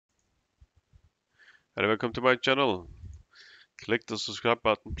Hello, welcome to my channel. Click the subscribe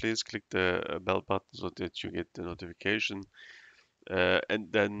button, please. Click the bell button so that you get the notification,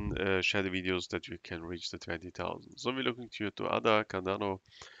 and then share the videos that we can reach the 20,000. So we're looking to other Cardano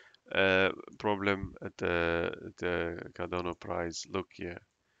problem at the Cardano price. Look here,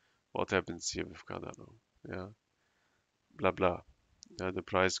 what happens here with Cardano? Yeah, blah blah. The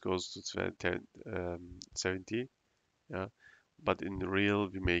price goes to 70. Yeah, but in real,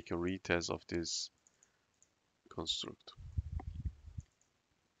 we make a retest of this construct.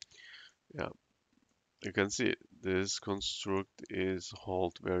 Yeah. You can see this construct is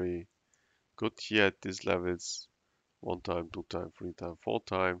hold very good here at these levels. One time, two time, three time, four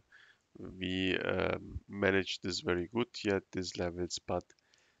time. We manage this very good here at these levels, but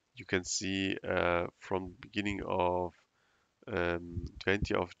you can see from beginning of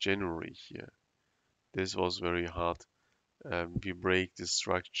 20th of January here, this was very hard. We break the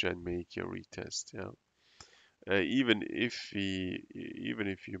structure and make a retest. Yeah. Even if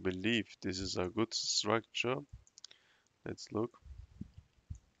you believe this is a good structure, let's look.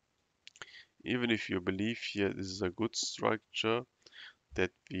 Even if you believe here this is a good structure,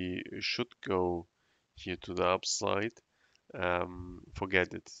 that we should go here to the upside,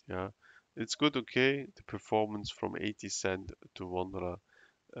 forget it. Yeah, it's good. Okay, the performance from 80 cent to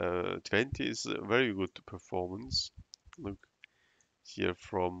 $1.20 is a very good performance. Look here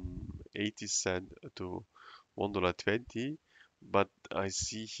from 80 cent to $1.20, but I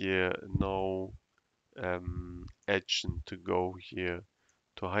see here no action to go here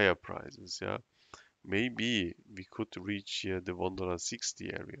to higher prices. Yeah, maybe we could reach here the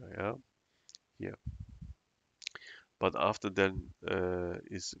 $1.60 area. Yeah, here, but after then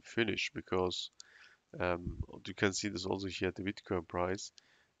is finished, because you can see this also here at the Bitcoin price.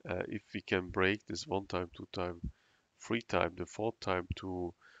 If we can break this one time, two time, three time, the fourth time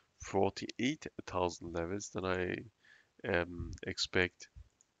to 48,000 levels, then I expect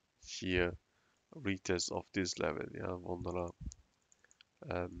here retest of this level. Yeah,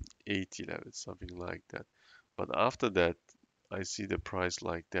 $1.80 levels, something like that. But after that, I see the price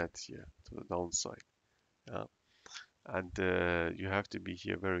like that here to the downside. Yeah. And you have to be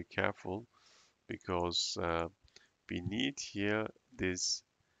here very careful, because we need here this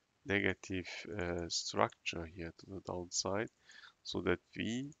negative structure here to the downside, so that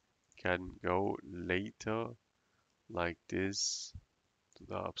we can go later like this to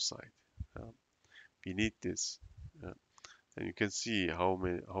the upside. We need this. Yeah. And you can see how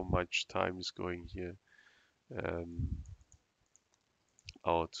much time is going here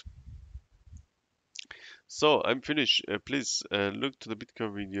out. So I'm finished. Please look to the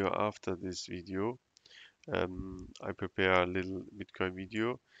Bitcoin video after this video. I prepare a little Bitcoin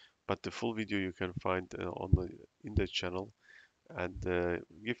video, but the full video you can find in the channel, and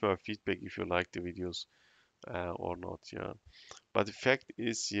give a feedback if you like the videos or not. Yeah. But the fact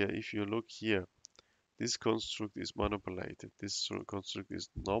is here, if you look here, this construct is manipulated. This construct is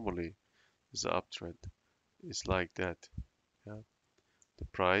normally is an uptrend. It's like that. Yeah. The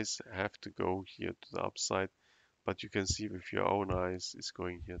price have to go here to the upside, but you can see with your own eyes it's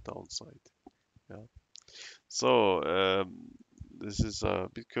going here downside. Yeah. So this is a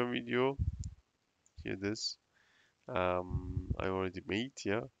Bitcoin video. Here this I already made.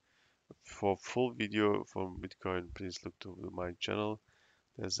 Yeah. For full video from Bitcoin, please look to my channel.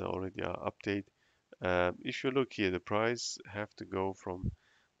 There's already an update. If you look here, the price have to go from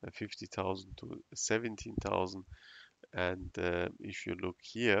 50,000 to 17,000, and if you look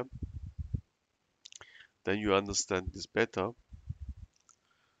here, then you understand this better.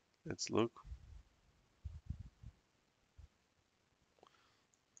 Let's look,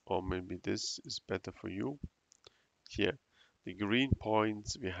 or maybe this is better for you. Here, the green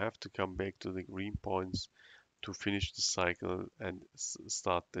points, we have to come back to the green points to finish the cycle and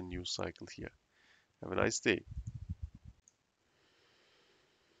start the new cycle here. Have a nice day.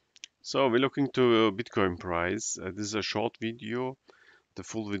 So we're looking to Bitcoin price. This is a short video. The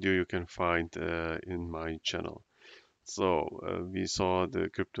full video you can find in my channel. So we saw the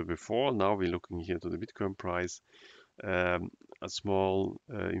crypto before. Now we're looking here to the Bitcoin price. A small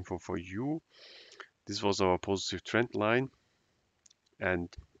info for you. This was our positive trend line,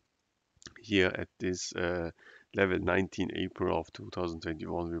 and here at this level 19 April of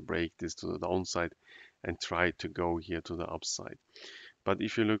 2021, we break this to the downside and try to go here to the upside. But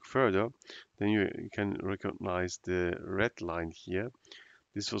if you look further, then you can recognize the red line here.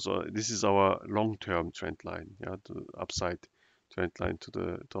 This is our long-term trend line, yeah, to the upside trend line to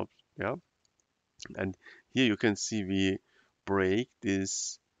the top, yeah. And here you can see we break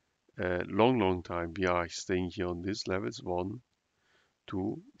this long time. We are staying here on these levels, 1,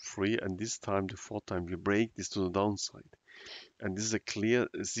 2, 3, and this time, the fourth time, we break this to the downside. And this is a clear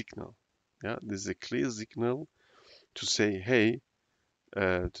signal. Yeah, this is a clear signal to say, hey,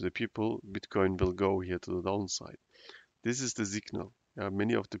 to the people, Bitcoin will go here to the downside. This is the signal.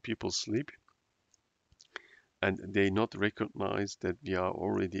 Many of the people sleep and they not recognize that we are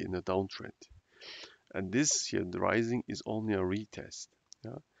already in a downtrend. And this here, the rising is only a retest.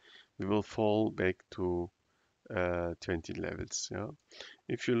 Yeah? We will fall back to 20 levels. Yeah?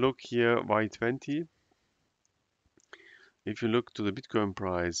 If you look here, Y20, if you look to the Bitcoin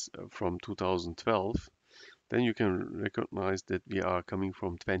price from 2012, then you can recognize that we are coming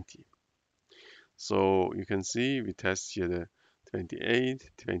from 20. So you can see we test here the 28,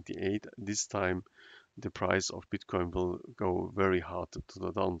 28. This time the price of Bitcoin will go very hard to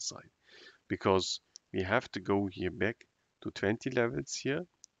the downside because we have to go here back to 20 levels here,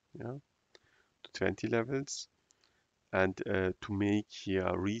 yeah, to 20 levels, and to make here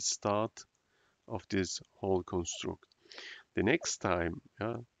a restart of this whole construct. The next time,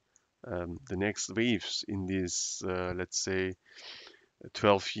 the next waves in this, let's say,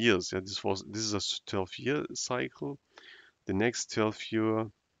 12 years. Yeah, this is a 12-year cycle. The next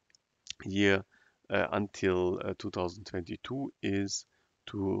 12-year until 2022 is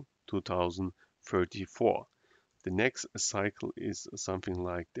to 2034. The next cycle is something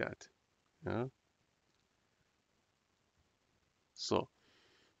like that. Yeah. So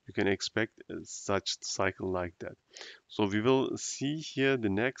you can expect such cycle like that. So we will see here the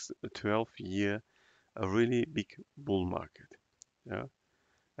next 12-year a really big bull market. Yeah.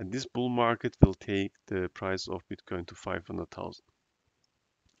 And this bull market will take the price of Bitcoin to 500,000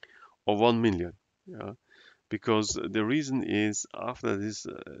 or 1 million. Yeah. Because the reason is after this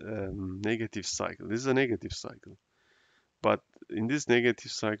negative cycle, this is a negative cycle. But in this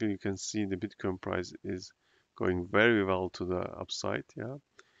negative cycle, you can see the Bitcoin price is going very well to the upside. Yeah.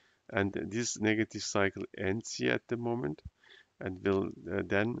 And this negative cycle ends here at the moment and will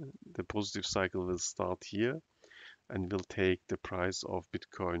then the positive cycle will start here and will take the price of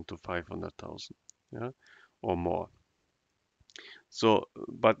Bitcoin to 500,000, yeah, or more. So,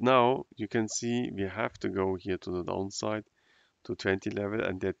 but now you can see we have to go here to the downside to 20 level,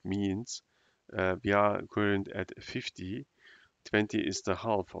 and that means we are current at 50. 20 is the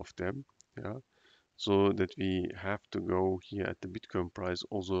half of them, yeah. So that we have to go here at the Bitcoin price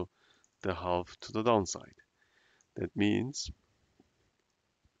also the half to the downside. That means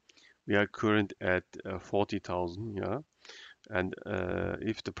we are current at 40,000, yeah. And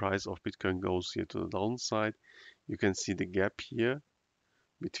if the price of Bitcoin goes here to the downside, you can see the gap here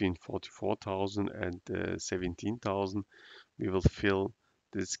between 44,000 and 17,000. We will fill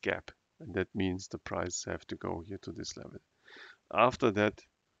this gap, and that means the price have to go here to this level. After that,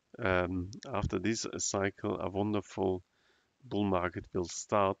 after this cycle, a wonderful bull market will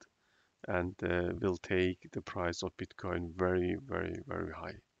start and will take the price of Bitcoin very, very, very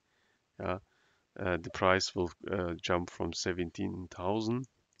high. Yeah. The price will jump from 17,000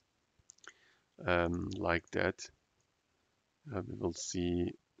 like that. We will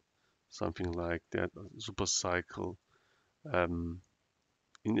see something like that, a super cycle in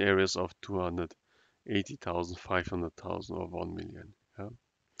areas of 280,000, 500,000 or 1 million. Yeah.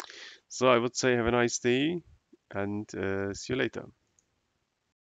 So I would say have a nice day and see you later.